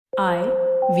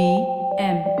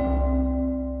IVM.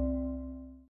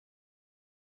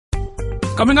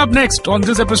 Coming up next on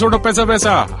this episode of Paisa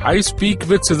Vaisa, I speak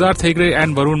with Siddharth Hegde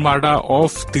and Varun Marda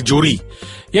of Tijori.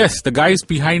 Yes, the guys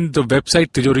behind the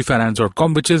website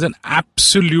tijorifinance.com, which is an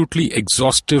absolutely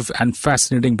exhaustive and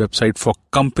fascinating website for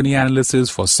company analysis,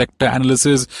 for sector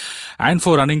analysis, and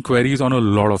for running queries on a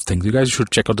lot of things. You guys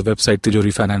should check out the website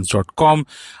tijorifinance.com.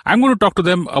 I'm going to talk to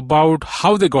them about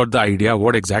how they got the idea,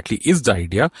 what exactly is the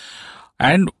idea,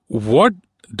 and what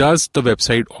does the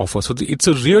website offer. So it's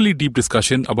a really deep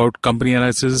discussion about company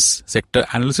analysis, sector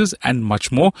analysis, and much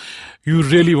more. You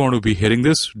really want to be hearing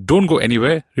this. Don't go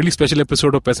anywhere. Really special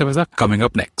episode of Paisa Vaisa coming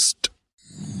up next.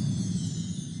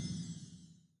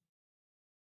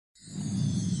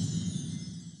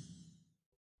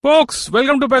 Folks,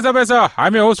 welcome to Paisa Vaisa.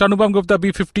 I'm your host Anupam Gupta,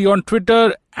 B50 on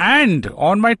Twitter. And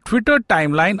on my Twitter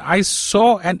timeline, I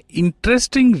saw an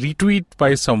interesting retweet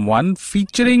by someone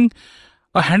featuring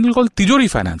a handle called Tijori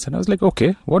Finance. And I was like,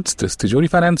 okay, what's this? Tijori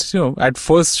Finance, at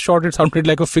first shot, it sounded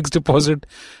like a fixed deposit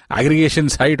aggregation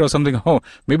site or something. Oh,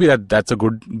 maybe that's a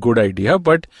good idea.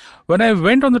 But when I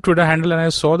went on the Twitter handle and I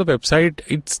saw the website,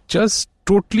 it's just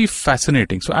totally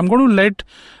fascinating. So I'm going to let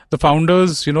the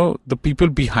founders, the people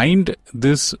behind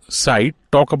this site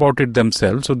talk about it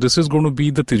themselves. So this is going to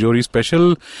be the Tijori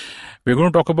special. We're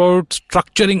going to talk about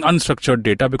structuring unstructured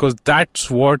data because that's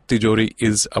what Tijori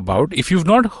is about. If you've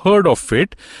not heard of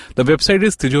it, the website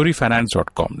is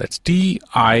tijorifinance.com. That's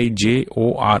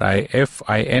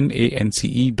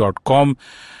TIJORIFINANCE.com.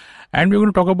 And we're going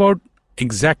to talk about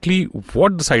exactly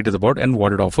what the site is about and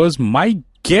what it offers. My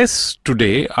guests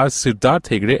today are Siddharth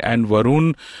Hegde and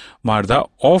Varun Marda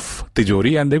of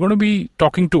Tijori, and they're going to be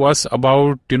talking to us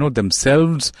about,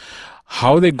 themselves,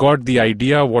 how they got the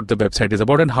idea, what the website is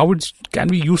about, and how it can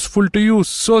be useful to you.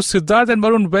 So, Siddharth and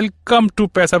Varun, welcome to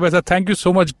Paisa Vaisa. Thank you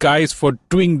so much, guys, for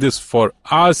doing this for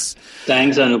us.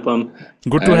 Thanks, Anupam.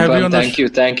 Good to have you on Thank you.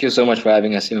 Thank you so much for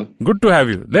having us here. Good to have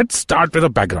you. Let's start with a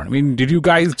background. I mean, did you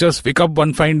guys just wake up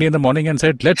one fine day in the morning and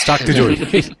said, let's start Tijori?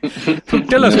 So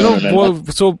tell us,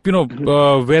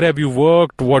 where have you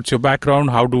worked? What's your background?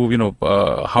 How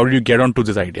did you get onto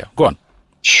this idea? Go on.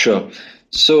 Sure.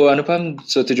 So, Anupam,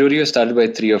 Tijori was started by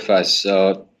three of us,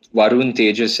 Varun,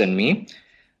 Tejas, and me.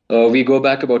 We go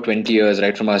back about 20 years,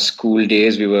 right from our school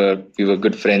days. We were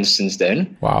good friends since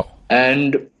then. Wow.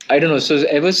 And I don't know. So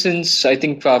ever since, I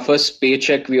think, our first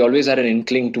paycheck, we always had an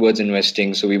inkling towards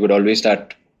investing. So we would always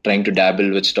start trying to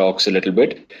dabble with stocks a little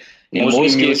bit. In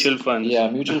most mutual funds. Yeah,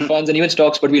 mutual funds and even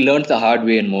stocks. But we learned the hard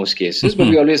way in most cases. But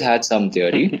we always had some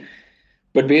theory.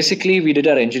 But basically, we did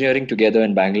our engineering together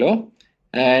in Bangalore.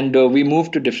 And we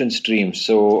moved to different streams.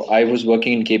 So I was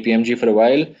working in KPMG for a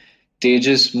while.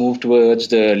 Tejas moved towards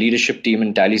the leadership team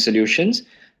in Tally Solutions.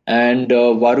 And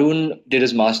Varun did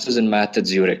his master's in math at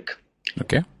Zurich.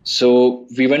 Okay. So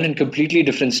we went in completely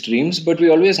different streams, but we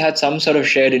always had some sort of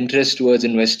shared interest towards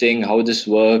investing, how this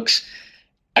works.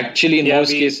 Actually, in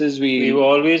most cases, we were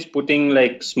always putting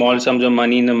like small sums of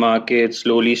money in the market,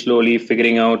 slowly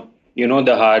figuring out,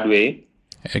 the hard way.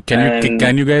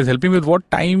 Can you guys help me with what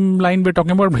timeline we're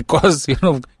talking about? Because,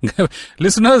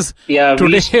 listeners,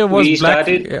 today was Black.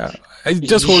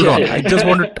 Just hold on. I just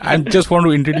want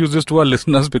to introduce this to our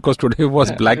listeners because today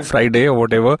was Black Friday or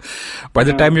whatever. By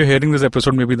the time you're hearing this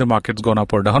episode, maybe the market's gone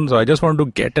up or down. So I just wanted to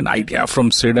get an idea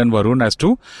from Sid and Varun as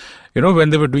to,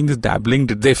 when they were doing this dabbling,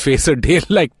 did they face a day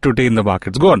like today in the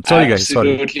markets? Go on. Sorry, guys.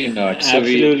 Absolutely not.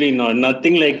 Absolutely not.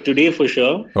 Nothing like today for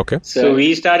sure. Okay. So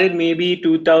we started maybe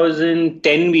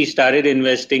 2010. We started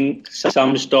investing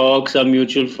some stocks, some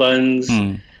mutual funds.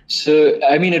 So,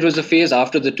 I mean, it was a phase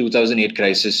after the 2008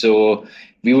 crisis. So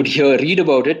we would read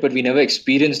about it, but we never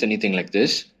experienced anything like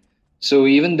this. So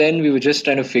even then, we were just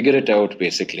trying to figure it out,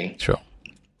 basically. Sure.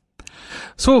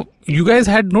 So you guys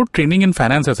had no training in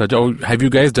finance as such. Or have you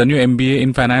guys done your MBA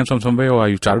in finance from somewhere, or are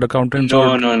you chartered accountants?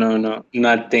 No.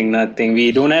 Nothing.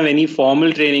 We don't have any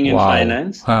formal training in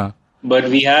finance. But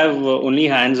we have only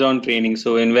hands-on training.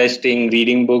 So investing,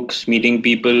 reading books, meeting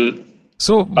people.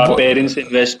 So our parents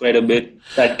invest quite a bit,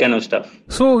 that kind of stuff.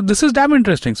 So this is damn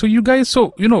interesting. So you guys,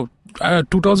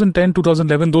 2010,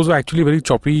 2011, those were actually very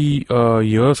choppy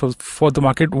years for the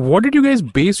market. What did you guys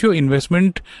base your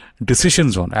investment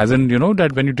decisions on? As in,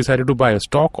 that when you decided to buy a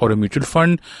stock or a mutual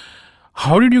fund,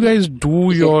 how did you guys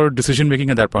do your decision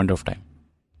making at that point of time?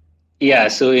 Yeah,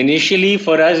 so initially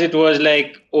for us, it was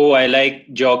like, oh, I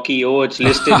like Jockey. Oh, it's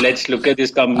listed. Let's look at this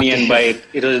company and buy it.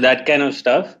 It was that kind of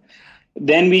stuff.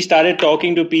 Then we started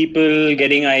talking to people,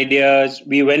 getting ideas.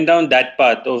 We went down that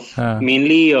path of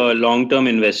mainly long-term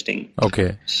investing.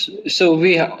 Okay. So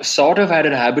we sort of had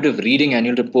a habit of reading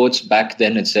annual reports back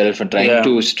then itself and trying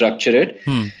to structure it.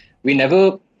 we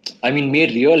never,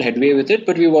 made real headway with it,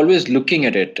 but we were always looking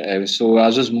at it. So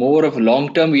ours was more of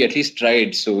long term. We at least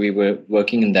tried. So we were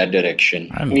working in that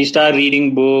direction. We started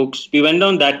reading books. We went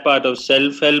down that part of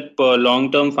self-help,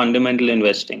 long-term fundamental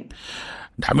investing.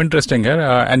 Damn interesting here.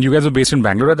 And you guys were based in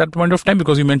Bangalore at that point of time,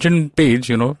 because you mentioned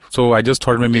Page, so I just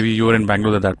thought maybe you were in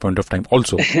Bangalore at that point of time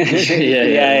also.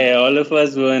 Yeah. All of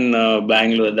us were in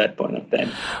Bangalore at that point of time.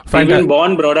 We've been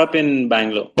born, brought up in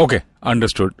Bangalore. Okay,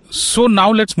 understood. So now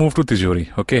let's move to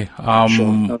Tijori. Okay.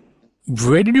 Sure.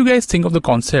 Where did you guys think of the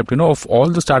concept? Of all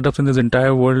the startups in this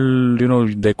entire world,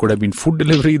 there could have been food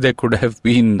delivery, there could have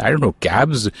been,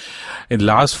 cabs. In the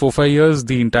last 4-5 years,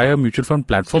 the entire mutual fund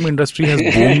platform industry has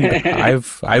boomed.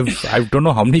 I don't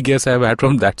know how many guests I've had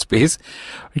from that space.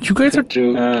 You guys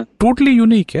are totally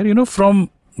unique here,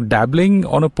 from dabbling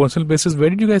on a personal basis.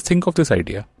 Where did you guys think of this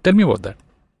idea? Tell me about that.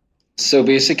 So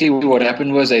basically what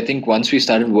happened was, I think once we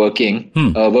started working,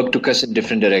 work took us in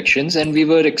different directions, and we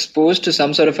were exposed to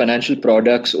some sort of financial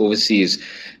products overseas.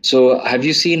 So have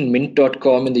you seen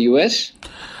mint.com in the US?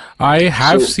 I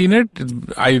have seen it.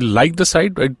 I like the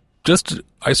site.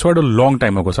 I saw it a long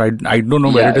time ago. So I don't know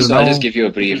where it is now. I'll just give you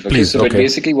a brief. Please, But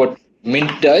basically what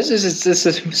Mint does is it's just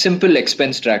a simple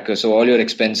expense tracker. So all your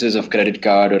expenses of credit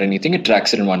card or anything, it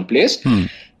tracks it in one place,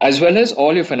 as well as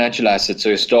all your financial assets. So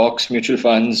your stocks, mutual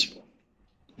funds,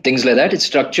 things like that. It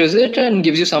structures it and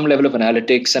gives you some level of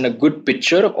analytics and a good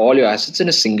picture of all your assets in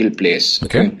a single place.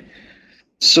 Okay.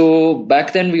 So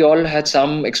back then we all had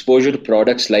some exposure to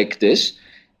products like this,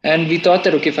 and we thought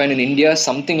that, okay, fine, in India,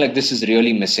 something like this is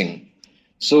really missing.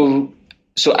 So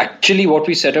actually what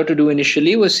we set out to do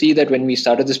initially was see that when we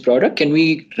started this product, can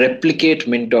we replicate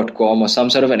mint.com or some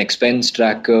sort of an expense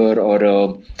tracker or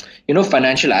a,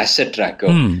 financial asset tracker.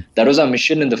 That was our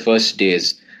mission in the first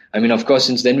days. Of course,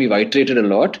 since then we've iterated a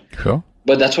lot, sure,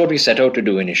 but that's what we set out to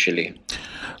do initially.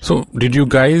 So did you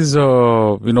guys,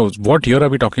 what year are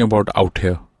we talking about out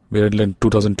here? We're in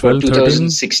 2012,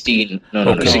 2016.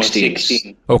 No,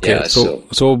 16. Okay, yeah,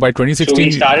 so by 2016... So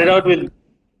we started out with...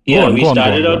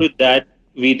 with that.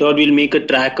 We thought we'll make a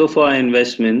tracker for our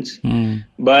investments,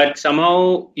 but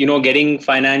somehow, getting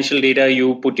financial data,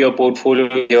 you put your portfolio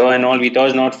here and all, we thought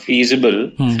was not feasible.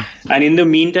 And in the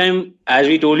meantime, as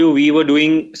we told you, we were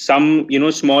doing some,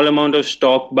 small amount of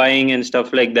stock buying and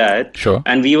stuff like that. Sure.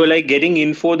 And we were getting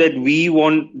info that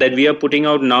we are putting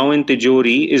out now in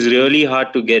Tijori is really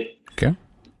hard to get.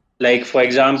 Okay. For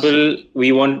example,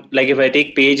 we want, if I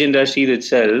take Page Industries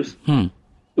itself,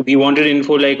 we wanted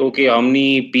info okay, how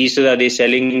many pieces are they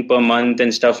selling per month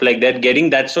and stuff like that. Getting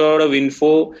that sort of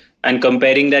info and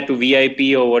comparing that to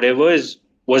VIP or whatever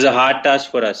was a hard task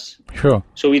for us. Sure.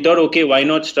 So we thought, okay, why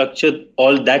not structure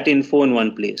all that info in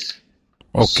one place?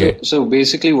 Okay. So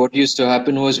basically what used to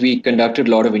happen was we conducted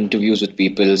a lot of interviews with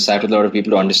people, sat with a lot of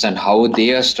people to understand how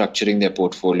they are structuring their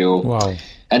portfolio. Wow.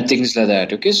 And things like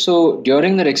that. Okay, so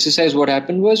during that exercise, what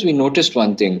happened was we noticed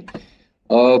one thing.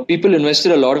 People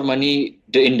invested a lot of money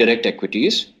in direct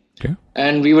equities. Okay.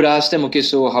 And we would ask them, okay,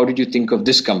 so how did you think of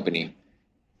this company?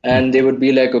 And they would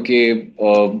be like, okay,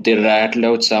 they rattled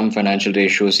out some financial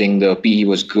ratios saying the PE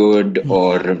was good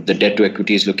or the debt to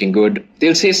equity is looking good.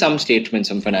 They'll say some statements,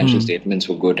 some financial statements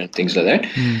were good and things like that.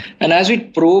 And as we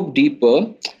probe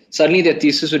deeper, suddenly their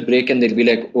thesis would break and they'd be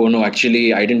like, oh no,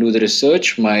 actually, I didn't do the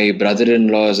research. My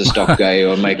brother-in-law is a stock guy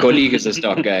or my colleague is a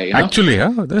stock guy. Actually,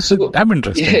 that's damn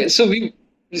interesting. Yeah,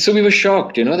 so we were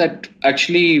shocked, that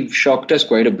actually shocked us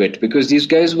quite a bit because these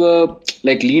guys were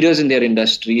leaders in their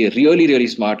industry, really, really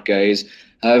smart guys,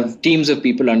 have teams of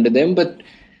people under them. But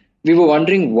we were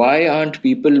wondering, why aren't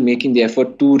people making the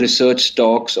effort to research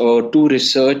stocks or to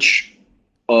research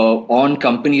on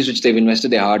companies which they've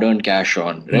invested their hard-earned cash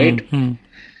on, right?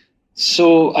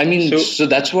 So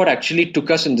that's what actually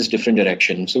took us in this different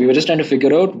direction. So we were just trying to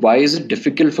figure out, why is it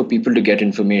difficult for people to get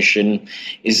information?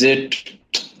 Is it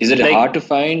hard to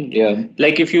find? Yeah.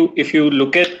 If you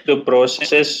look at the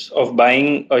process of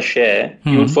buying a share,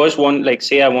 you would first want,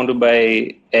 say I want to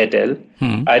buy Airtel.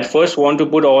 I'd first want to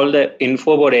put all the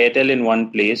info about Airtel in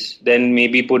one place, then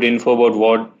maybe put info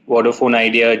about Vodafone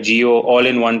Idea, Jio, all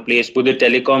in one place, put the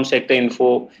telecom sector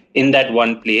info in that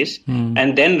one place,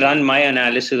 and then run my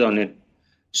analysis on it.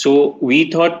 So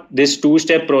we thought this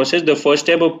two-step process, the first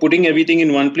step of putting everything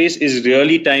in one place is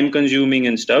really time-consuming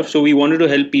and stuff. So we wanted to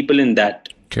help people in that.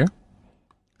 Okay.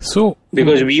 So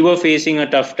because we were facing a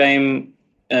tough time,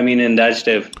 in that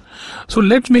step. So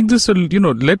let's make this,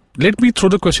 let me throw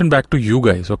the question back to you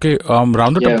guys. Okay.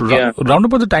 Round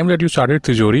about the time that you started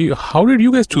Tijori, how did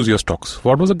you guys choose your stocks?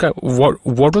 What was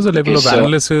the level of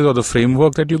analysis or the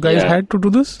framework that you guys had to do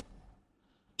this?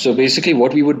 So basically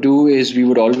what we would do is we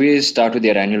would always start with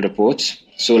their annual reports.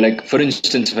 So like, for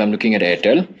instance, if I'm looking at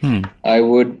Airtel, I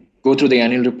would go through the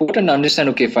annual report and understand,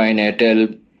 okay, fine,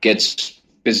 Airtel gets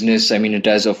business. I mean, it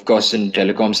has, of course, in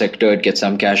telecom sector, it gets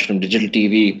some cash from digital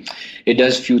TV. It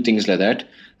does few things like that.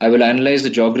 I will analyze the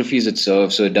geographies it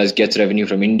serves. So it gets revenue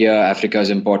from India. Africa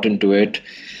is important to it.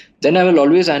 Then I will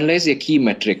always analyze their key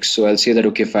metrics. So I'll say that,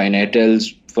 okay, fine,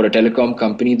 Airtel's, for a telecom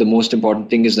company, the most important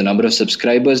thing is the number of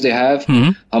subscribers they have,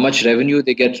 how much revenue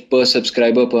they get per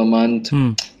subscriber per month,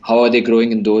 how are they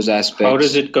growing in those aspects. How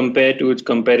does it compare to its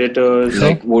competitors?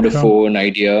 Like Vodafone,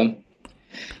 Idea.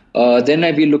 Then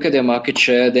I will look at their market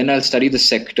share. Then I'll study the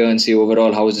sector and see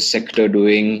overall how is the sector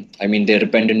doing. I mean, they're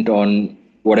dependent on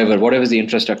whatever is the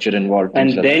infrastructure involved.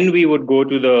 And then we would go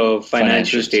to the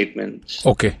financial statements.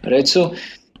 Okay. Right. So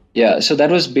that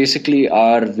was basically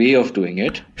our way of doing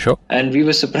it. Sure. And we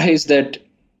were surprised that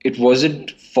it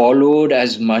wasn't followed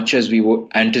as much as we would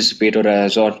anticipate or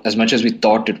as much as we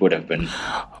thought it would have been.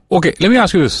 Okay, let me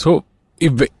ask you this. So,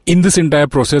 if in this entire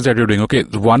process that you're doing, okay,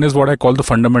 one is what I call the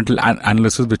fundamental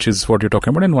analysis, which is what you're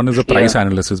talking about, and one is the price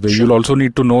analysis, where you'll also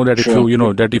need to know that if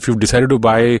that if you've decided to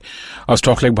buy a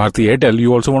stock like Bharti Airtel,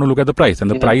 you also want to look at the price, and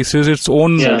the price is its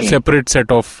own separate set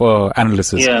of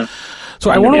analysis. Yeah. So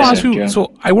I want to ask you.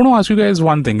 So I want to ask you guys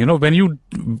one thing. When you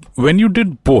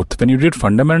did both, when you did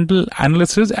fundamental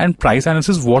analysis and price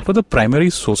analysis, what were the primary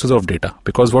sources of data?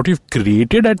 Because what you've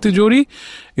created at Tijori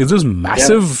is this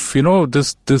massive,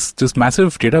 this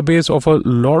massive database of a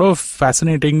lot of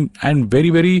fascinating and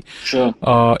very, very,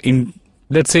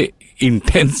 let's say,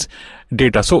 intense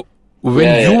data. So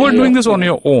when you were doing this on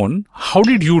your own, how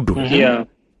did you do it? Yeah.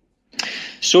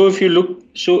 So if you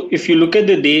look at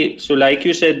the day, so like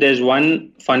you said, there's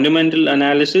one fundamental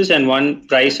analysis and one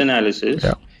price analysis.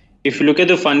 Yeah. If you look at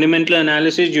the fundamental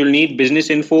analysis, you'll need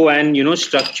business info and,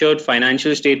 structured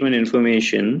financial statement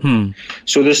information.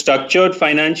 So the structured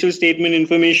financial statement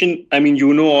information, I mean,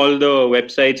 all the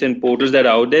websites and portals that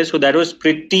are out there. So that was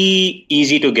pretty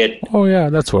easy to get. Oh, yeah,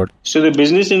 that's what. So the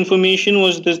business information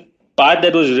was the part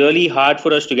that was really hard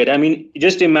for us to get. I mean,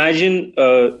 just imagine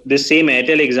the same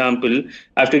Airtel example.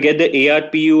 I have to get the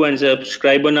ARPU and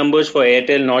subscriber numbers for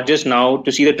Airtel, not just now.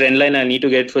 To see the trend line, I need to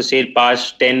get for, say,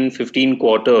 past 10, 15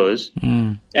 quarters.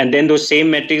 And then those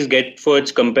same metrics get for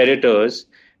its competitors.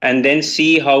 And then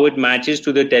see how it matches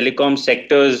to the telecom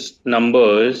sector's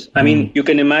numbers. I mean, you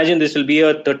can imagine this will be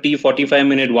a 30,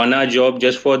 45-minute, 1-hour job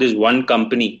just for this one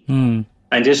company.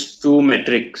 And just 2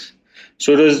 metrics.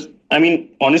 So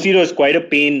honestly, it was quite a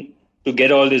pain to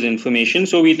get all this information.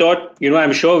 So we thought,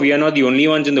 I'm sure we are not the only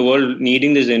ones in the world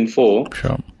needing this info.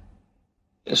 Sure.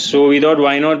 So we thought,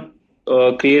 why not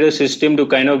create a system to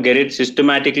kind of get it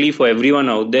systematically for everyone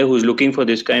out there who's looking for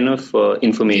this kind of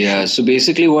information. Yeah. So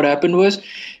basically what happened was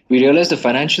we realized the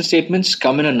financial statements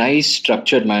come in a nice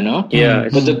structured manner. Yeah.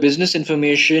 But the business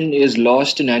information is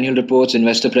lost in annual reports,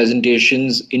 investor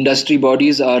presentations. Industry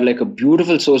bodies are like a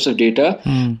beautiful source of data,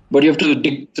 but you have to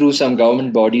dig through some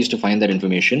government bodies to find that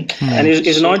information. And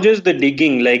it's not just the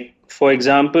digging. Like, for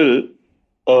example,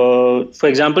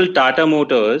 Tata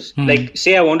Motors, like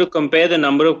say I want to compare the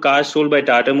number of cars sold by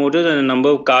Tata Motors and the number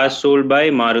of cars sold by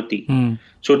Maruti.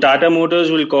 So Tata Motors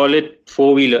will call it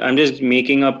 4-wheeler. I'm just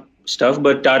making up stuff,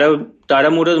 but Tata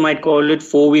Motors might call it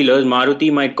 4-wheelers,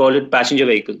 Maruti might call it passenger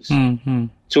vehicles.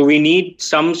 So we need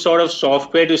some sort of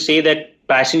software to say that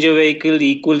passenger vehicle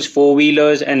equals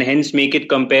 4-wheelers and hence make it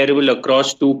comparable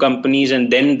across 2 companies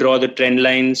and then draw the trend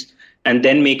lines and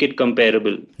then make it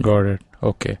comparable. Got it.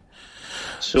 Okay.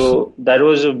 So that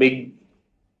was a big...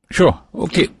 Sure.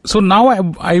 Okay. So now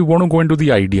I want to go into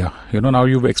the idea. Now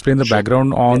you've explained the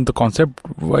background on the concept.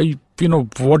 Why,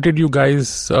 what did you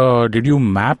guys, did you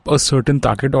map a certain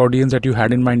target audience that you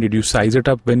had in mind? Did you size it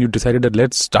up when you decided that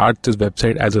let's start this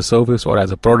website as a service or as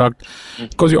a product?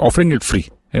 Because you're offering it free.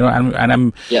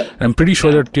 I'm pretty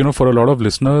sure that, for a lot of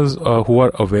listeners who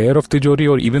are aware of Tijori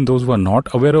or even those who are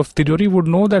not aware of Tijori would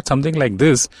know that something like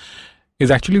this is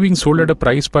actually being sold at a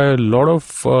price by a lot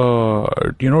of,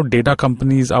 data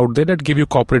companies out there that give you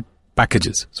corporate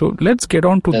packages. So let's get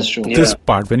on to this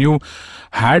part. When you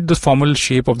had the formal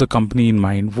shape of the company in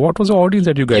mind, what was the audience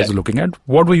that you guys were looking at?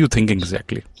 What were you thinking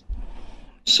exactly?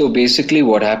 So basically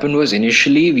what happened was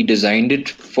initially we designed it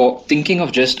for thinking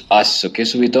of just us. Okay.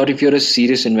 So we thought if you're a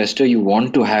serious investor, you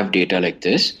want to have data like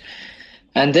this.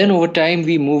 And then over time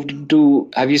we moved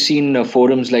into, have you seen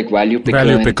forums like Value Picker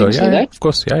and things like that? Of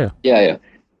course, Yeah.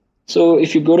 So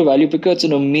if you go to Value Picker, it's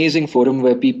an amazing forum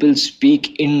where people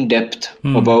speak in depth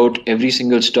about every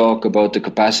single stock, about the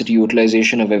capacity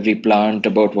utilization of every plant,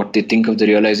 about what they think of the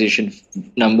realization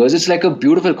numbers. It's like a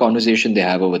beautiful conversation they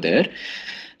have over there.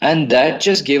 And that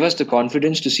just gave us the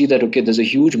confidence to see that, okay, there's a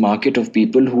huge market of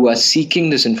people who are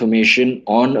seeking this information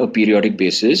on a periodic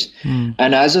basis.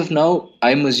 And as of now,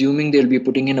 I'm assuming they'll be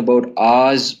putting in about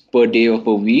hours per day or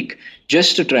per week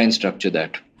just to try and structure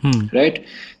that. Right?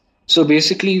 So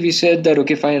basically, we said that,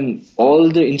 okay, fine, all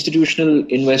the institutional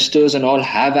investors and all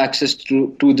have access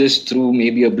to this through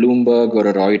maybe a Bloomberg or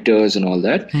a Reuters and all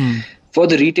that. For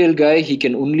the retail guy, he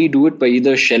can only do it by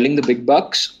either shelling the big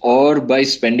bucks or by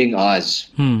spending hours,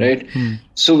 right?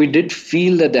 So we did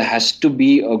feel that there has to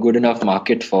be a good enough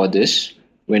market for this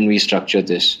when we structured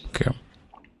this.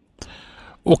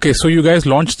 Okay, so you guys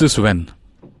launched this when?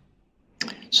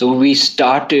 So we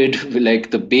started,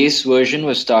 like the base version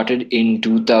was started in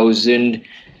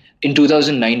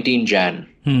 2019 Jan,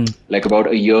 like about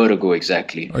a year ago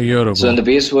exactly. A year ago. So in the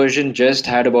base version just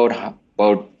had about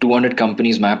 200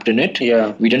 companies mapped in it.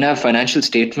 Yeah. We didn't have financial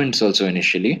statements also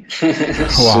initially.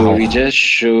 So we just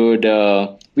showed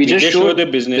the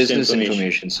business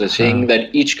information. So saying that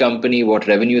each company, what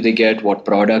revenue they get, what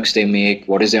products they make,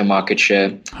 what is their market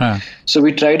share. So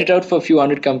we tried it out for a few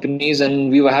hundred companies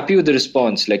and we were happy with the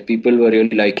response. Like people were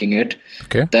really liking it.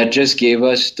 That just gave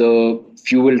us the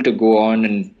fuel to go on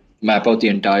and map out the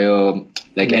entire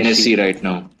NSC right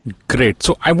now. Great.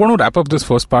 So I want to wrap up this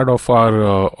first part of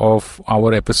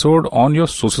our episode on your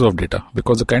sources of data,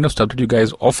 because the kind of stuff that you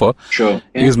guys offer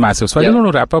is massive. So I just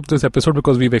want to wrap up this episode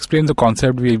because we've explained the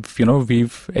concept, we've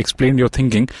explained your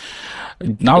thinking.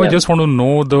 Now I just want to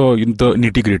know the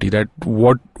nitty-gritty, that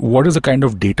what is the kind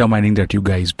of data mining that you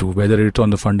guys do, whether it's on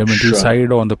the fundamental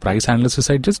side or on the price analysis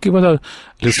side. Just give us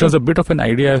listeners a bit of an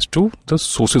idea as to the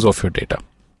sources of your data.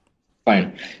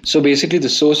 Fine. So basically the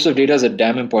source of data is a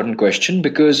damn important question,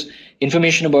 because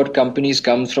information about companies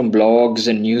comes from blogs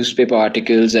and newspaper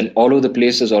articles, and all over the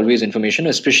place there's always information,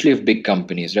 especially of big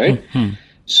companies, right?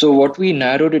 So what we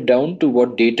narrowed it down to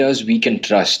what data we can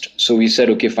trust. So we said,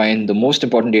 okay, fine, the most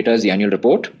important data is the annual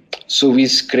report. So we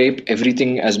scrape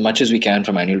everything as much as we can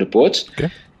from annual reports.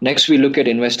 Next, we look at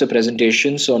investor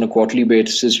presentations. So on a quarterly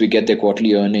basis, we get their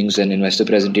quarterly earnings and investor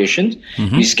presentations.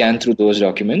 We scan through those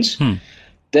documents.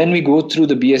 Then we go through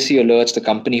the BSE alerts, the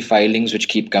company filings which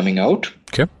keep coming out.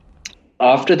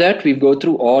 After that, we go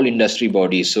through all industry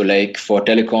bodies. So like for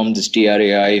telecom, this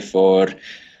TRAI, for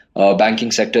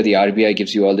banking sector, the RBI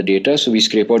gives you all the data. So we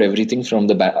scrape out everything from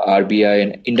the RBI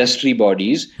and industry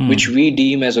bodies, which we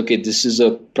deem as, okay, this is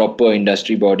a proper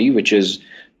industry body which is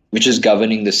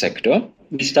governing the sector.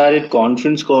 We started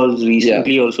conference calls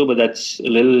recently also, but that's a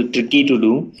little tricky to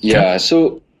do.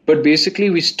 But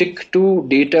basically, we stick to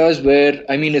data where,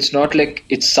 it's not like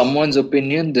it's someone's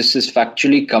opinion. This is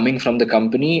factually coming from the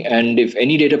company. And if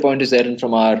any data point is there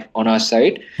on our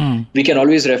side, we can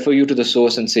always refer you to the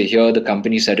source and say, here, the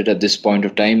company said it at this point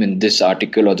of time in this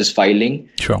article or this filing.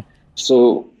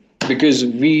 So because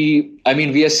we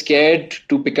are scared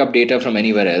to pick up data from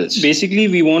anywhere else. Basically,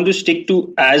 we want to stick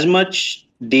to as much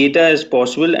data as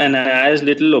possible and as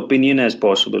little opinion as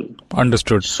possible.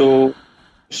 Understood.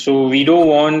 So we don't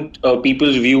want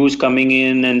people's views coming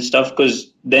in and stuff, because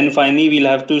then finally we'll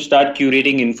have to start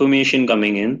curating information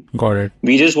coming in. Got it.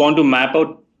 We just want to map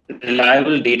out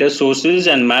reliable data sources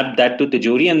and map that to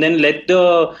Tijori, and then let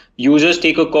the users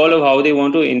take a call of how they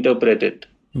want to interpret it.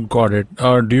 Got it.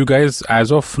 Do you guys, as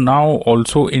of now,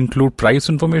 also include price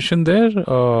information there?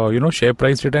 Share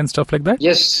price data and stuff like that?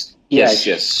 Yes.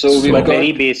 So we've got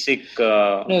very basic.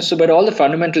 But all the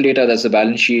fundamental data, that's the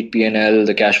balance sheet, P&L,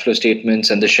 the cash flow statements,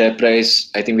 and the share price.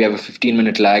 I think we have a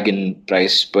 15-minute lag in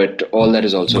price, but all that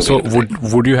is also. So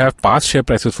would you have past share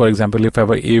prices, for example,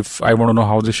 if I want to know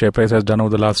how the share price has done over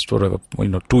the last 2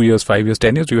 years, 5 years,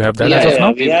 10 years? Do you have that as of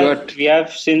now? We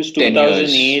have since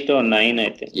 2008 or 9, I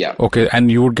think. Okay,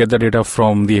 and you would get the data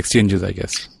from the exchanges, I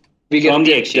guess. We get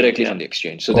directly from the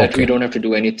exchange, so that we don't have to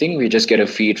do anything. We just get a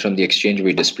feed from the exchange.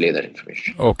 We display that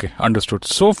information. Okay, understood.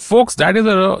 So, folks, that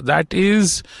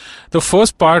is the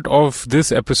first part of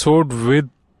this episode with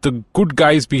the good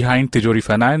guys behind Tijori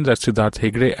Finance. That's Siddharth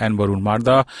Hegde and Varun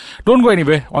Marda. Don't go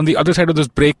anywhere. On the other side of this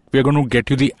break, we're going to get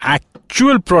you the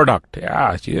actual product.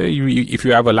 If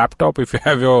you have a laptop, if you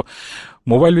have your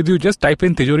mobile with you, just type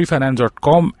in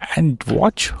tijorifinance.com and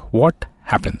watch what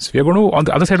happens. We're going to, on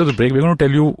the other side of the break, we're going to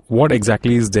tell you what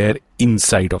exactly is there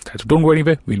inside of that. So don't go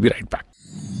anywhere. We'll be right back.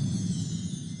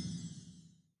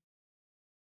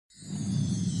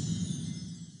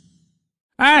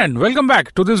 And welcome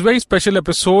back to this very special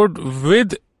episode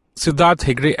with Siddharth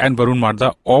Hegde and Varun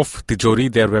Marda of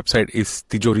Tijori. Their website is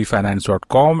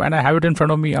tijorifinance.com, and I have it in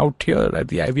front of me out here at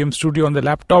the IVM studio on the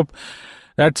laptop.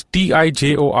 That's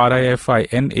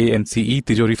TIJORIFINANCE,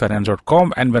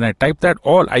 tijorifinance.com. And when I type that,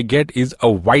 all I get is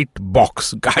a white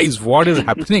box. Guys, what is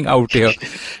happening out here?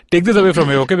 Take this away from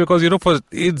me, okay? Because,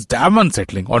 it's damn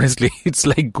unsettling, honestly. It's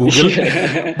like Google.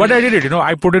 But I did it,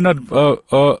 I put in a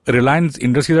Reliance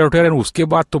Industries out here, and uske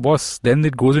baad to boss, then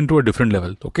it goes into a different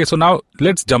level. Okay, so now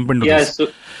let's jump into this. So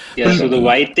the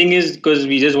white thing is because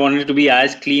we just wanted it to be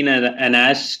as clean and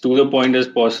as to the point as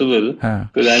possible.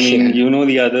 Because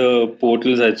the other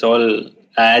portals, it's all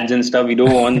ads and stuff. We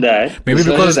don't want that. Maybe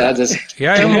because there's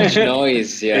too much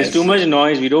noise. Yes. There's too much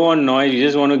noise. We don't want noise. We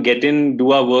just want to get in,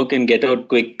 do our work, and get out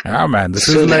quick. Yeah, man. This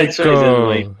is like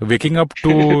waking up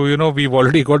to, we've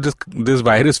already got this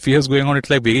virus fears going on. It's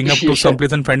like waking up to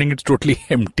someplace and finding it's totally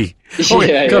empty.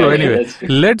 Okay, anyway,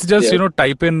 let's just,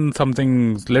 type in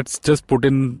something. Let's just put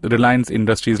in Reliance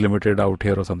Industries Limited out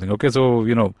here or something. Okay, so,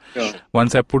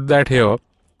 once I put that here,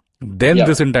 then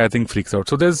this entire thing freaks out.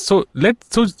 So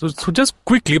just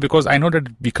quickly, because I know that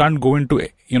we can't go into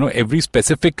every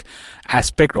specific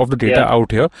aspect of the data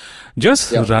out here.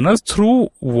 Just run us through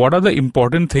what are the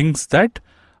important things that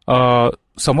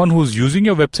someone who's using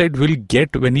your website will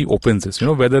get when he opens this.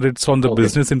 Whether it's on the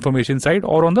business information side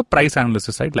or on the price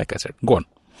analysis side. Like I said, go on.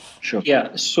 Sure. Yeah.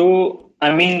 So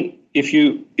if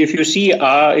you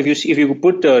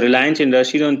put Reliance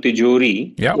Industries on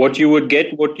Tijori, what you would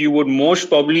get, what you would most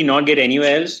probably not get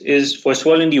anywhere else is, first of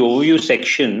all, in the overview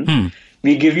section,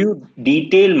 we give you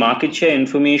detailed market share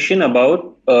information about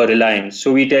Reliance.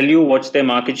 So we tell you what's their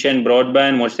market share in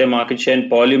broadband, what's their market share in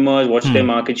polymers, what's their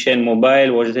market share in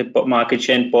mobile, what's their market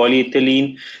share in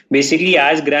polyethylene, basically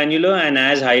as granular and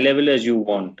as high level as you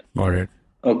want. Got it.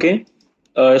 Okay.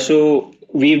 So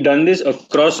we've done this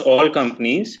across all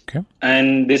companies,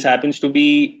 and this happens to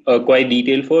be quite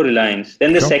detailed for Reliance.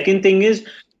 Then the second thing is,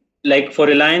 like for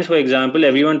Reliance, for example,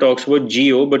 everyone talks about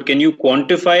Jio, but can you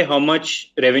quantify how much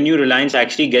revenue Reliance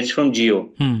actually gets from Jio?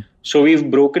 So we've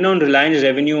broken down Reliance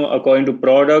revenue according to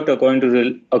product, according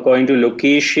to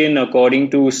location,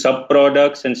 according to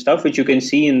sub-products and stuff, which you can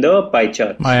see in the pie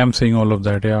chart. I am seeing all of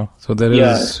that, So there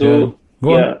is...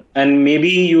 Go on. And maybe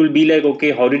you'll be like,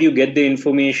 okay, how did you get the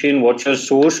information? What's your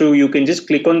source? So you can just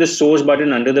click on the source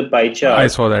button under the pie chart. I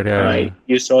saw that, Right?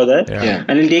 You saw that? Yeah.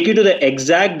 And it'll take you to the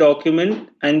exact document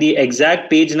and the exact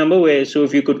page number so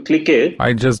if you could click it.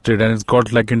 I just did, and it's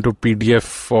got like into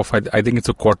PDF of, I think it's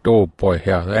a quarter. Oh boy,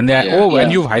 And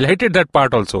and you've highlighted that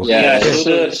part also.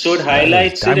 So it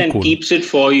highlights it and keeps it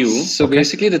for you. So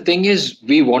basically the thing is,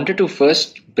 we wanted to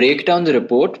first break down the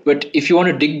report, but if you want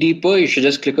to dig deeper, you should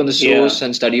just click on the source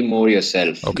and study more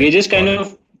yourself. We're just kind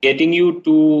of getting you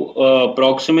to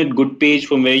approximate good page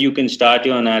from where you can start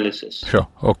your analysis. Sure.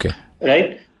 Okay.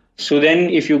 Right. So then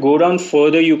if you go down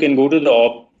further, you can go to the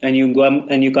op and you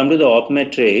come to the op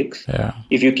metrics. Yeah.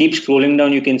 If you keep scrolling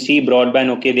down, you can see broadband.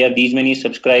 Okay, they have these many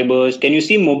subscribers. Can you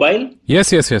see mobile?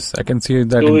 Yes. I can see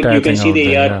that so entire you can thing see the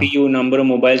there, ARPU number of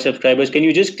mobile subscribers. Can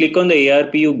you just click on the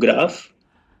ARPU graph?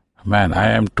 Man, I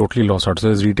am totally lost out. So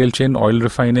there's retail chain, oil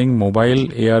refining, mobile,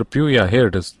 ARPU. Yeah, here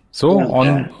it is. So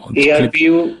on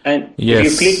ARPU, and if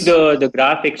you click the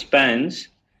graph expands,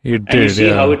 and you see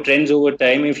how it trends over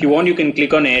time. If you want, you can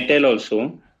click on Airtel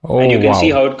also, and you can see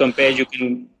how it compares. You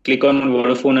can click on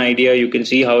Vodafone Idea, you can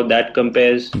see how that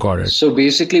compares. Got it. So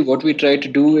basically what we try to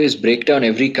do is break down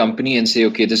every company and say,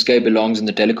 okay, this guy belongs in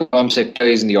the telecom sector,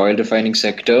 he's in the oil refining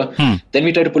sector. Then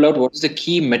we try to pull out what is the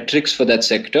key metrics for that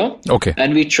sector. Okay.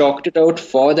 And we chalked it out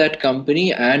for that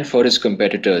company and for its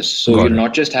competitors. So you'll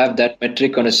not just have that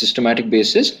metric on a systematic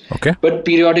basis, but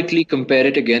periodically compare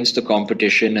it against the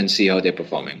competition and see how they're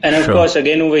performing. And of course,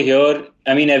 again over here,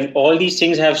 I mean, all these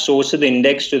things have source of the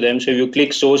index to them. So if you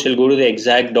click source, you'll go to the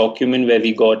exact document where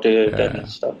we got it and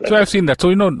stuff like that. So I've seen that.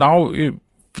 So, now we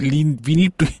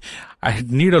need to... I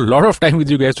need a lot of time with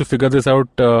you guys to figure this out,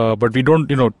 but we don't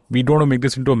want to make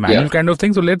this into a manual kind of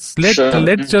thing. So let's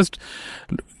just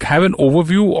have an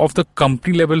overview of the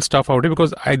company level stuff out here,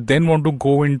 because I then want to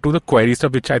go into the query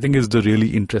stuff, which I think is the really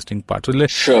interesting part. So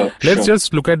let's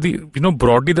just look at the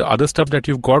broadly the other stuff that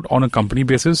you've got on a company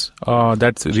basis.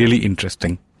 That's really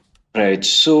interesting. Right.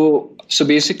 So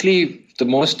basically, the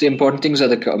most important things are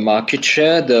the market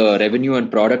share, the revenue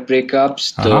and product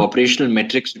breakups, the operational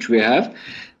metrics which we have.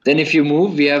 Then if you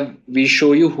move, we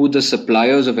show you who the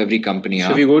suppliers of every company are.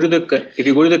 So if you go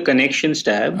to the connections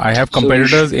tab, I have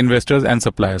competitors, investors, and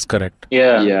suppliers. Correct.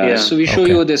 Yeah. So we show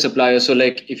you who the suppliers. So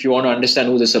like if you want to understand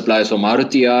who the suppliers for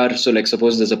Maruti are, so like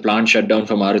suppose there's a plant shutdown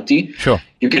for Maruti,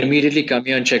 you can immediately come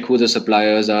here and check who the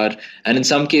suppliers are. And in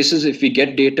some cases, if we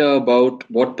get data about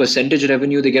what percentage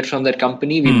revenue they get from that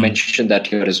company, we mention that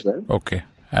here as well. Okay.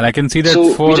 And I can see that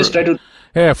we just try to.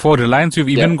 Yeah, for Reliance, you've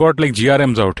even got like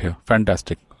GRMs out here.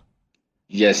 Fantastic.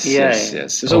 Yes.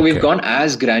 So we've gone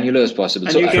as granular as possible.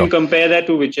 And so you can compare that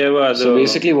to whichever other. So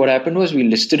basically what happened was we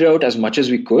listed it out as much as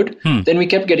we could. Then we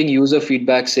kept getting user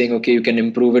feedback saying, okay, you can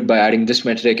improve it by adding this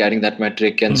metric, adding that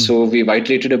metric. And so we've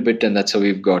iterated a bit, and that's how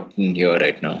we've gotten here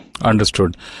right now.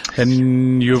 Understood.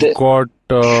 And you've got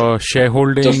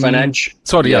shareholding. The financials.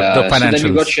 The financials. So then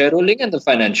we've got shareholding and the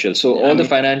financials. So all the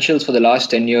financials for the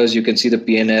last 10 years, you can see the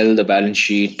P&L, the balance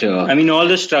sheet. all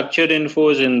the structured info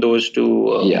is in those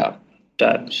two.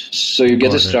 Tabs. So you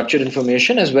get the structured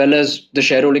information as well as the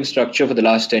shareholding structure for the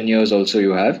last 10 years also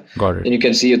you have. Got it. And you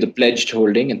can see the pledged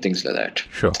holding and things like that.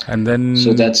 Sure. And then...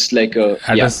 So that's like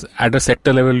at a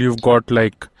sector level, you've got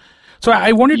like... So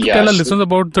I wanted to tell our listeners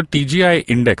about the TGI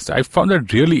index. I found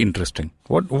that really interesting.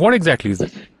 What exactly is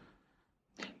it?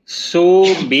 So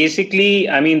basically,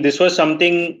 this was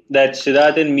something that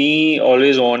Siddharth and me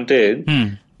always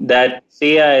wanted. That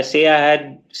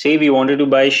say we wanted to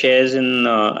buy shares in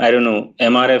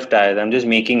MRF tires. I'm just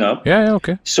making up.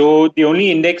 Okay. So the only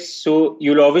index, so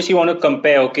you'll obviously want to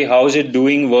compare, okay, how is it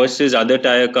doing versus other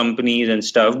tire companies and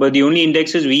stuff. But the only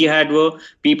indexes we had were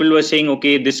people were saying,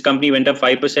 okay, this company went up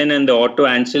 5% and the auto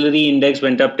ancillary index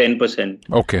went up 10%.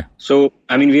 Okay. So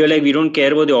we were like, we don't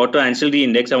care about the auto ancillary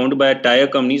index. I want to buy a tire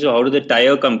company. So how do the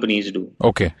tire companies do?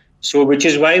 Okay. So, which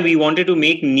is why we wanted to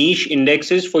make niche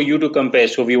indexes for you to compare.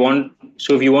 So, if you want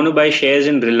to buy shares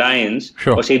in Reliance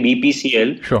or say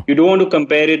BPCL, you don't want to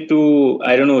compare it to,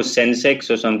 Sensex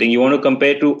or something. You want to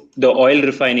compare to the oil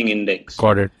refining index.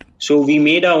 Got it. So, we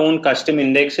made our own custom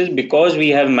indexes because we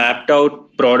have mapped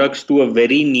out products to a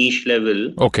very niche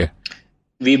level. Okay.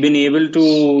 We've been able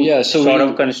to sort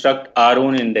of construct our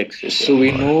own indexes. So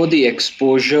we know the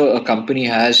exposure a company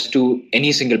has to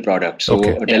any single product. So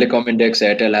a telecom index,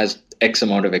 Airtel has X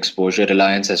amount of exposure,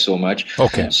 Reliance has so much.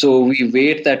 Okay. So we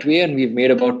weight that way and we've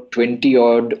made about 20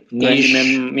 odd niche,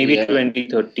 20,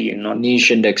 30, not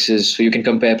niche indexes. So you can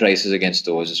compare prices against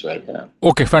those as well. Yeah.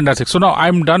 Okay, fantastic. So now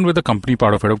I'm done with the company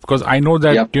part of it because I know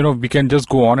that, we can just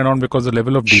go on and on because the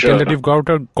level of detail that you've got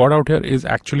out here is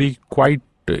actually quite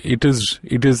it is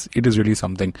really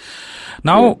something.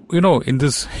 Now, in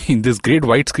this great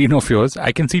white screen of yours,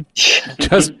 I can see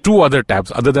just two other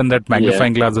tabs other than that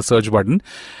magnifying glass, the search button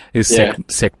is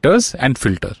sectors and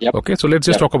filter. Okay, so let's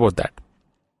just talk about that.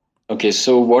 Okay,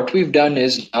 so what we've done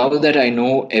is now that I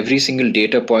know every single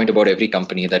data point about every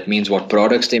company, that means what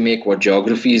products they make, what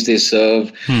geographies they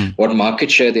serve, what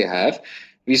market share they have.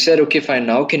 We said, okay, fine,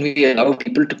 now can we allow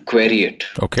people to query it?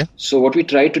 Okay. So what we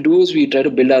try to do is we try to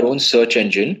build our own search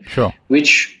engine,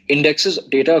 which indexes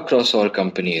data across all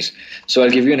companies. So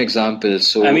I'll give you an example.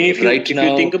 So if you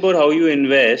think about how you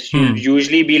invest, you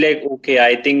usually be like, okay,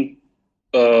 I think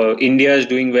India is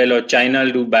doing well or China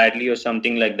will do badly or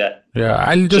something like that.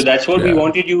 Yeah, so that's what we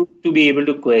wanted you to be able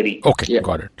to query. Okay,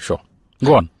 got it. Sure.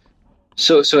 Go on.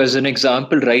 So as an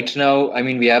example, right now,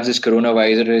 we have this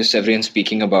coronavirus everyone's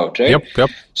speaking about, right? Yep.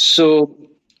 So,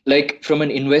 like from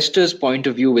an investor's point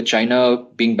of view, with China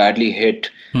being badly hit,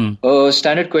 a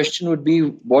standard question would be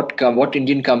what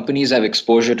Indian companies have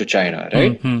exposure to China,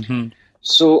 right?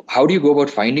 So, how do you go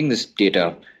about finding this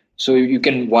data? So you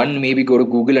can maybe go to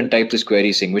Google and type this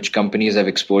query saying which companies have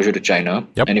exposure to China.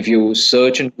 And if you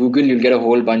search in Google, you'll get a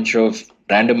whole bunch of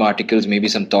random articles, maybe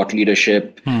some thought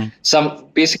leadership, some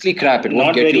basically crap. It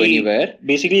won't get you anywhere.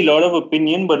 Basically, a lot of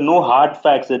opinion, but no hard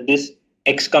facts that this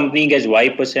X company gets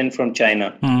Y% from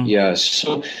China. Yes.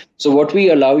 So what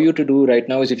we allow you to do right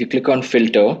now is if you click on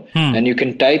filter and you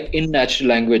can type in natural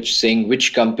language saying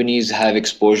which companies have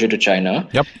exposure to China.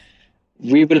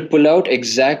 We will pull out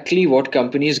exactly what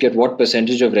companies get what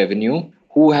percentage of revenue,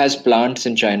 who has plants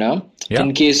in China.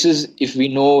 In cases, if we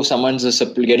know someone's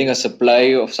getting a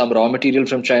supply of some raw material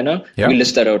from China, we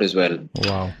list that out as well.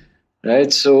 Wow.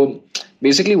 Right. So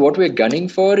basically what we're gunning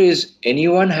for is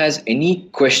anyone has any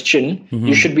question,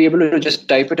 you should be able to just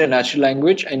type it in natural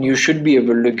language and you should be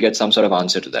able to get some sort of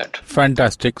answer to that.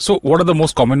 Fantastic. So what are the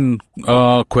most common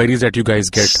queries that you guys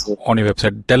get on your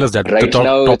website? Tell us that. Right the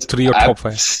now, top 3 or top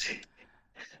 5.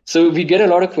 So we get a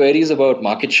lot of queries about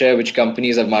market share, which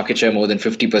companies have market share more than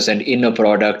 50% in a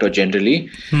product or generally.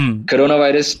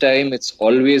 Coronavirus time, it's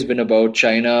always been about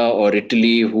China or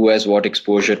Italy, who has what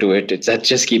exposure to it. That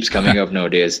just keeps coming up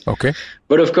nowadays. Okay.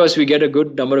 But of course, we get a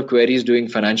good number of queries doing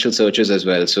financial searches as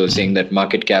well. So saying that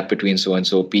market cap between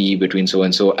so-and-so, PE between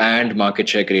so-and-so, and market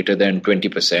share greater than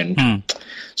 20%.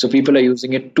 So people are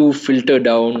using it to filter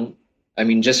down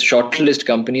just shortlist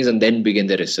companies and then begin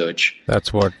the research.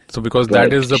 That's what. So because But,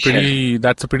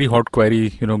 that's a pretty hot query,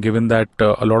 given that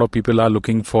a lot of people are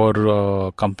looking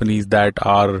for companies that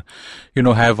are,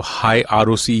 have high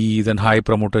ROCEs and high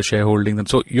promoter shareholding. And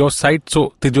so your site,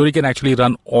 so Tijori can actually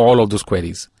run all of those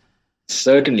queries.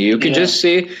 Certainly. You can just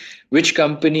say which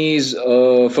companies,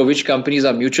 for which companies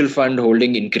are mutual fund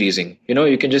holding increasing.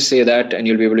 You can just say that and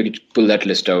you'll be able to pull that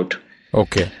list out.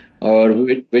 Okay. Or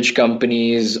which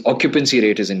companies' occupancy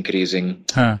rate is increasing.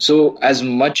 So as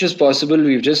much as possible,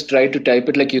 we've just tried to type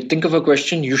it. Like you think of a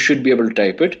question, you should be able to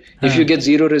type it. If you get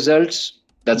 0 results,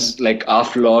 that's like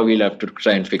after all, we'll have to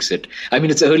try and fix it.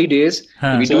 It's early days.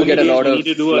 We do get a lot of. We need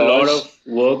to do a lot of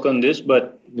work on this,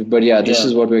 but yeah, this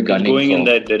is what we're gunning going for. in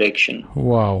that direction.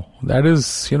 Wow, that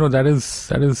is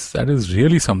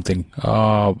really something.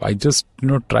 I just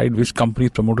tried which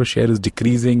company's promoter share is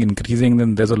decreasing, increasing.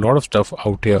 Then there's a lot of stuff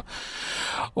out here.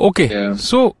 Okay,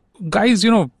 so guys,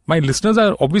 my listeners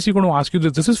are obviously going to ask you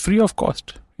this. This is free of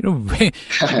cost.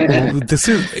 This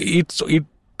is it.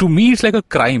 To me, it's like a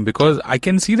crime because I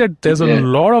can see that there's a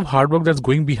lot of hard work that's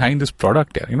going behind this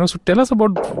product here. So tell us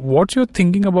about what you're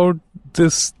thinking about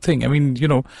this thing.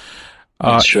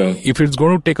 Sure. If it's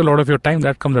going to take a lot of your time,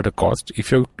 that comes at a cost.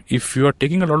 If you are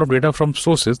taking a lot of data from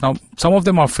sources, now some of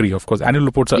them are free, of course. Annual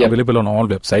reports are available on all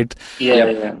websites.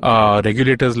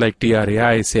 Regulators like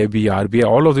TRAI, SEBI, RBI,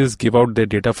 all of these give out their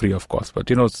data free of cost. But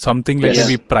something like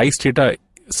maybe price data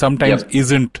sometimes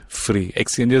isn't free.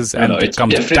 Exchanges and it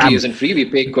comes definitely isn't free. We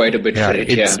pay quite a bit for it.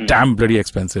 It's damn bloody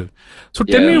expensive. So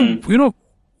tell me,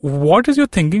 what is your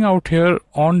thinking out here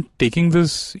on taking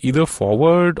this either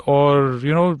forward or,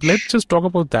 let's just talk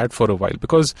about that for a while,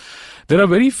 because there are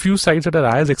very few sites that are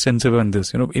as extensive on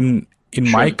this. In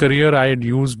my career, I had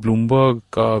used Bloomberg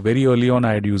very early on.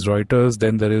 I had used Reuters.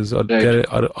 Then there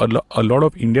are a lot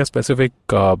of India specific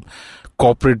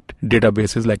corporate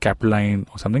databases like Capitaline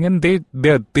or something, and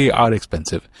they are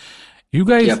expensive. You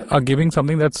guys are giving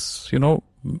something that's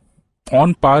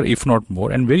on par, if not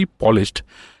more, and very polished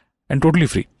and totally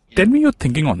free. Tell me your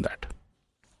thinking on that.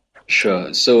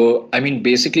 Sure. So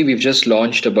basically we've just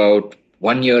launched about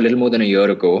 1 year, a little more than a year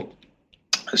ago.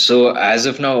 So as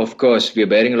of now, of course, we are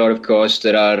bearing a lot of costs.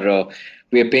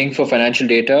 We are paying for financial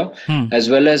data, as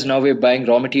well as now we're buying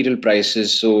raw material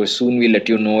prices. So soon we'll let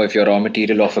you know if your raw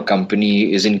material of a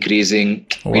company is increasing.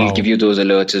 Wow. We'll give you those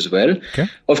alerts as well. Okay.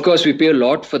 Of course, we pay a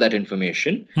lot for that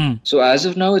information. So as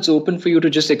of now, it's open for you to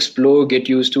just explore, get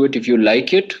used to it. If you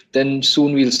like it, then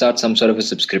soon we'll start some sort of a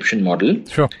subscription model.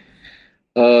 Sure.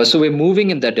 So we're moving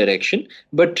in that direction,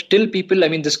 but till people,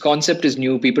 this concept is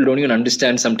new. People don't even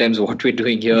understand sometimes what we're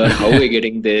doing here, how we're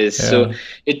getting this. So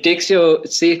it takes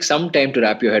some time to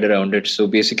wrap your head around it. So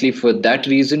basically for that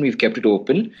reason, we've kept it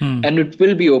open and it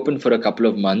will be open for a couple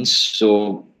of months.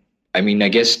 So, I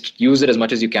guess use it as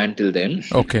much as you can till then.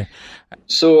 Okay.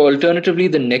 So alternatively,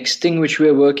 the next thing which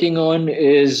we're working on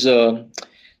is...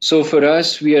 So for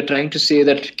us, we are trying to say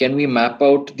that can we map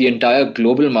out the entire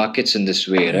global markets in this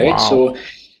way, right? Wow.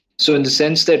 So in the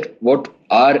sense that what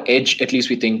our edge, at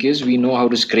least we think, is we know how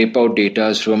to scrape out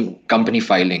data from company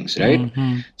filings, right?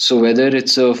 So whether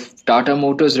it's a Tata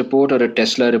Motors report or a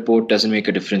Tesla report doesn't make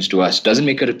a difference to us. Doesn't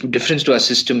make a difference to our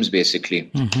systems, basically.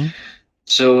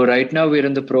 So right now we're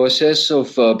in the process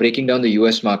of breaking down the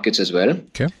US markets as well.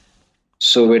 Okay.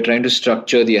 So we're trying to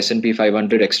structure the S&P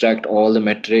 500, extract all the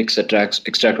metrics,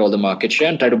 extract all the market share,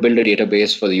 and try to build a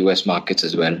database for the US markets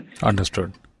as well.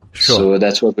 Understood. Sure. So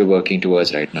that's what we're working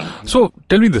towards right now. So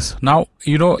tell me this. Now,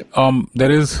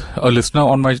 there is a listener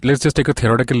on let's just take a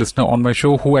theoretical listener on my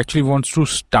show who actually wants to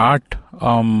start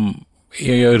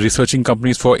researching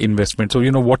companies for investment. So,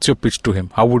 what's your pitch to him?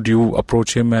 How would you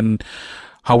approach him and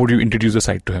how would you introduce the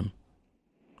site to him?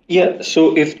 Yeah.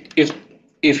 So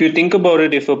if you think about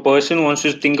it, if a person wants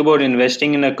to think about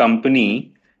investing in a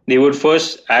company, they would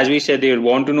first, as we said, they would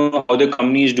want to know how the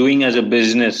company is doing as a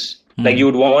business. Like you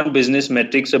would want business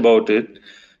metrics about it.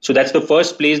 So that's the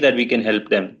first place that we can help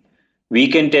them. We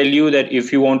can tell you that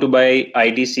if you want to buy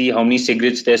ITC, how many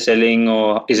cigarettes they're selling,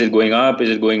 or is it going up, is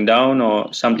it going down,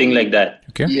 or something like that.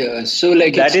 Okay. Yeah. So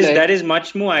that is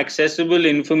much more accessible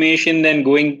information than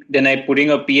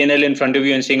putting a P&L in front of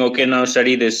you and saying, okay, now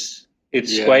study this.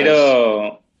 It's quite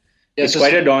a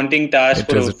daunting task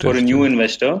for a new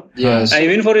investor. Yes. And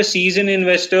even for a seasoned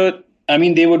investor,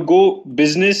 they would go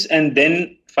business and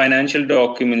then financial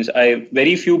documents.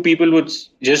 Very few people would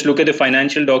just look at the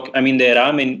financial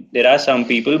there are some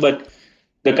people, but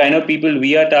the kind of people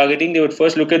we are targeting, they would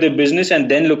first look at the business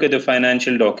and then look at the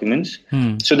financial documents.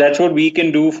 So that's what we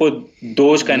can do for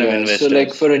those kind of investors. So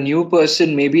for a new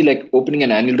person, maybe opening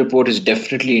an annual report is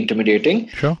definitely intimidating.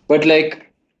 Sure. But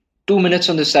 2 minutes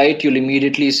on the site, you'll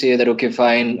immediately say that, okay,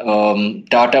 fine,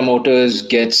 Tata Motors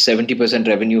gets 70%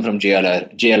 revenue from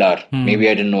JLR. Maybe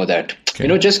I didn't know that.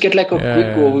 Okay. Just get like a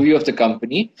quick overview of the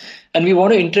company. And we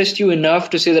want to interest you enough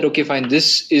to say that, okay, fine,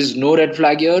 this is no red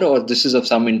flag here, or this is of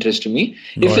some interest to me.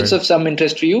 If it's of some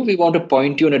interest to you, we want to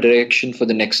point you in a direction for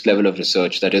the next level of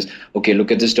research. That is, okay,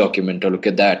 look at this document, or look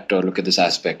at that, or look at this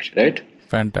aspect, right?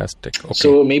 Fantastic. Okay.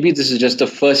 So maybe this is just the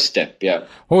first step. Yeah.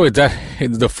 Oh,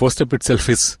 the first step itself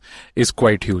is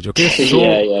quite huge. Okay. So,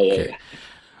 Yeah.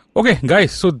 Okay,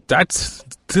 guys. So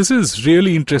this is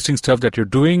really interesting stuff that you're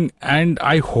doing, and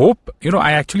I hope,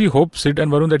 I actually hope, Sid and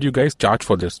Varun, that you guys charge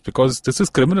for this, because this is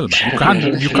criminal,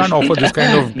 man. You can't offer this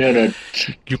kind of. No.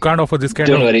 You can't offer this kind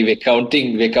Don't of. worry, we're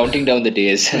counting down the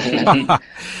days.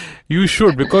 You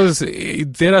should, because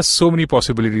there are so many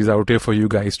possibilities out here for you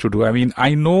guys to do. I mean,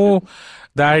 I know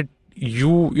that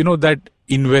that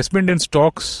investment in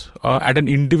stocks at an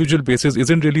individual basis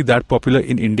isn't really that popular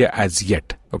in India as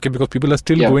yet. Okay, because people are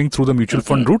still going through the mutual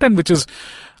fund route, and which is,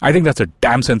 I think that's a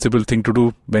damn sensible thing to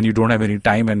do when you don't have any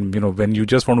time, and when you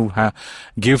just want to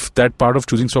give that part of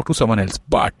choosing stock to someone else.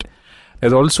 But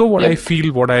there's also what I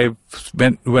feel,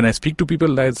 when I speak to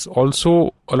people, there's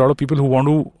also a lot of people who want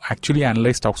to actually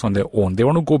analyze stocks on their own. They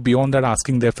want to go beyond that,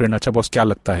 asking their friend, "Acha boss, kya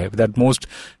lagta hai?" That most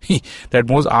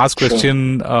asked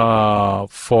question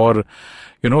for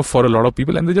a lot of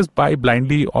people, and they just buy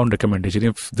blindly on recommendation.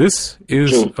 If this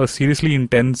is a seriously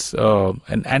intense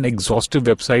and exhaustive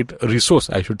website resource,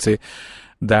 I should say,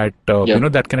 that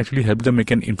that can actually help them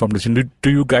make an informed decision. Do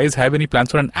you guys have any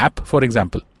plans for an app, for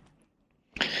example?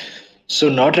 So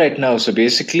not right now. So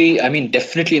basically, I mean,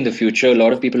 definitely in the future, a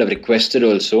lot of people have requested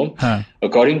also.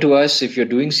 According to us, if you're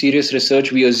doing serious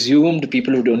research, we assumed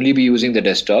people would only be using the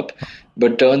desktop,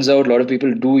 but turns out a lot of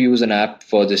people do use an app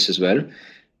for this as well.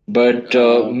 But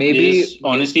maybe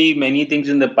honestly, many things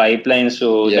in the pipeline,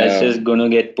 so that's just going to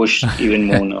get pushed even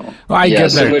more now. I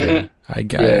get that. I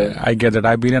get that.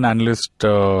 I've been an analyst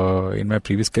in my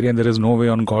previous career, and there is no way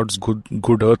on God's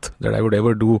good earth that I would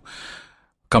ever do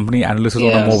company analysis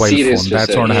on a mobile phone.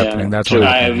 That's not happening. That's not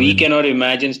happening. We cannot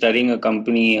imagine studying a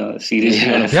company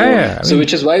seriously on a phone. I mean,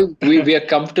 which is why we are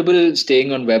comfortable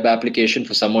staying on web application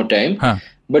for some more time.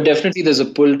 But definitely there's a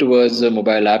pull towards a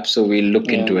mobile app, so we'll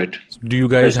look into it. Do you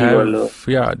guys have?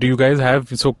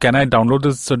 So can I download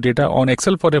this data on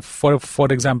Excel for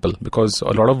example? Because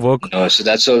a lot of work. So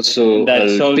that's also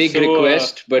a big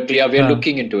request. But we are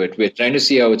looking into it. We're trying to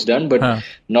see how it's done, but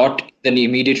not in the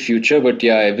immediate future. But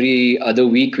every other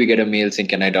week we get a mail saying,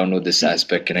 "Can I download this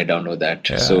aspect? Can I download that?"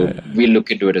 So we'll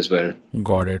look into it as well.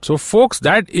 Got it. So folks,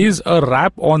 that is a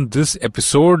wrap on this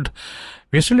episode.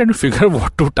 We're still trying to figure out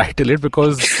what to title it,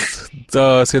 because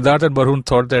Siddharth and Barun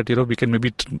thought that we can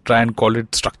maybe try and call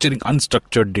it structuring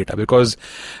unstructured data, because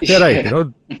they're right.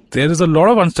 There is a lot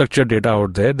of unstructured data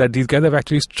out there that these guys have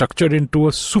actually structured into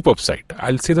a superb site.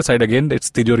 I'll say the site again. It's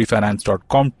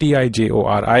tijorifinance.com,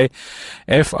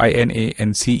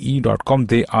 TIJORIFINANCE.com.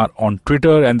 They are on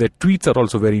Twitter, and their tweets are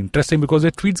also very interesting, because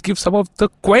their tweets give some of the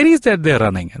queries that they're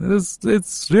running, and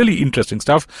it's really interesting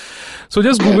stuff. So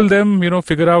just Google them,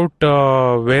 figure out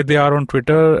where they are on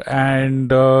Twitter. And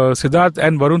Siddharth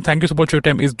and Varun, thank you so much for your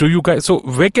time. Do you guys? So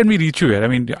where can we reach you here? I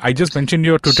mean, I just mentioned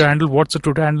your Twitter handle. What's the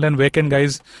Twitter handle, and where can my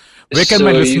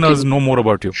listeners know more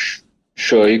about you?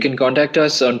 Sure, you can contact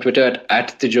us on Twitter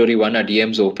at Tijori1. Our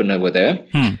DM's open over there.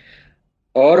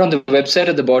 Or on the website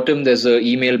at the bottom, there's an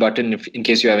email button in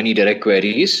case you have any direct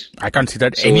queries. I can't see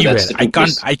that anywhere. I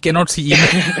cannot see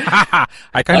email.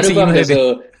 I can't see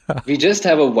email. We just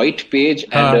have a white page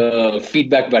and a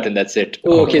feedback button. That's it.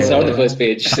 Okay, it's not the first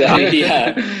page.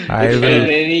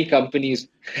 Any companies.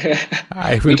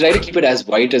 We try to keep it as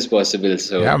white as possible.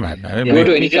 So man. Go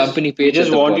to any company page. We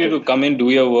just want you to come and do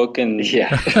your work and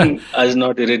us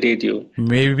not irritate you.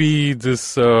 Maybe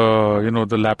this,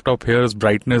 the laptop here's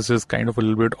brightness is kind of a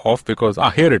little bit off, because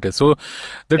here it is. So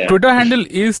the Twitter handle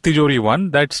is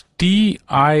Tijori1. That's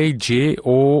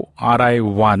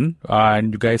TIJORI1,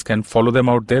 and you guys can follow them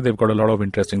out there. They've got a lot of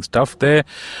interesting stuff there.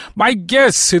 My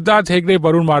guest, Siddharth Hegde,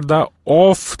 Barun Marda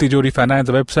of Tijori Finance,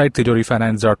 the website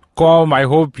tijorifinance.com. I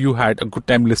hope you had a good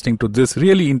time listening to this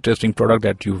really interesting product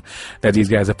that these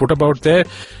guys have put about there.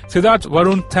 Siddharth,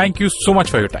 Varun, thank you so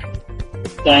much for your time.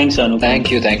 Thanks, Anupam.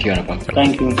 Thank you, Anupam.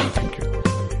 Thank you.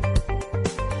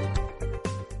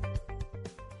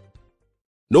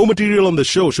 No material on the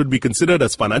show should be considered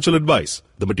as financial advice.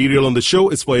 The material on the show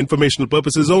is for informational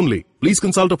purposes only. Please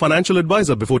consult a financial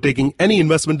advisor before taking any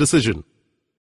investment decision.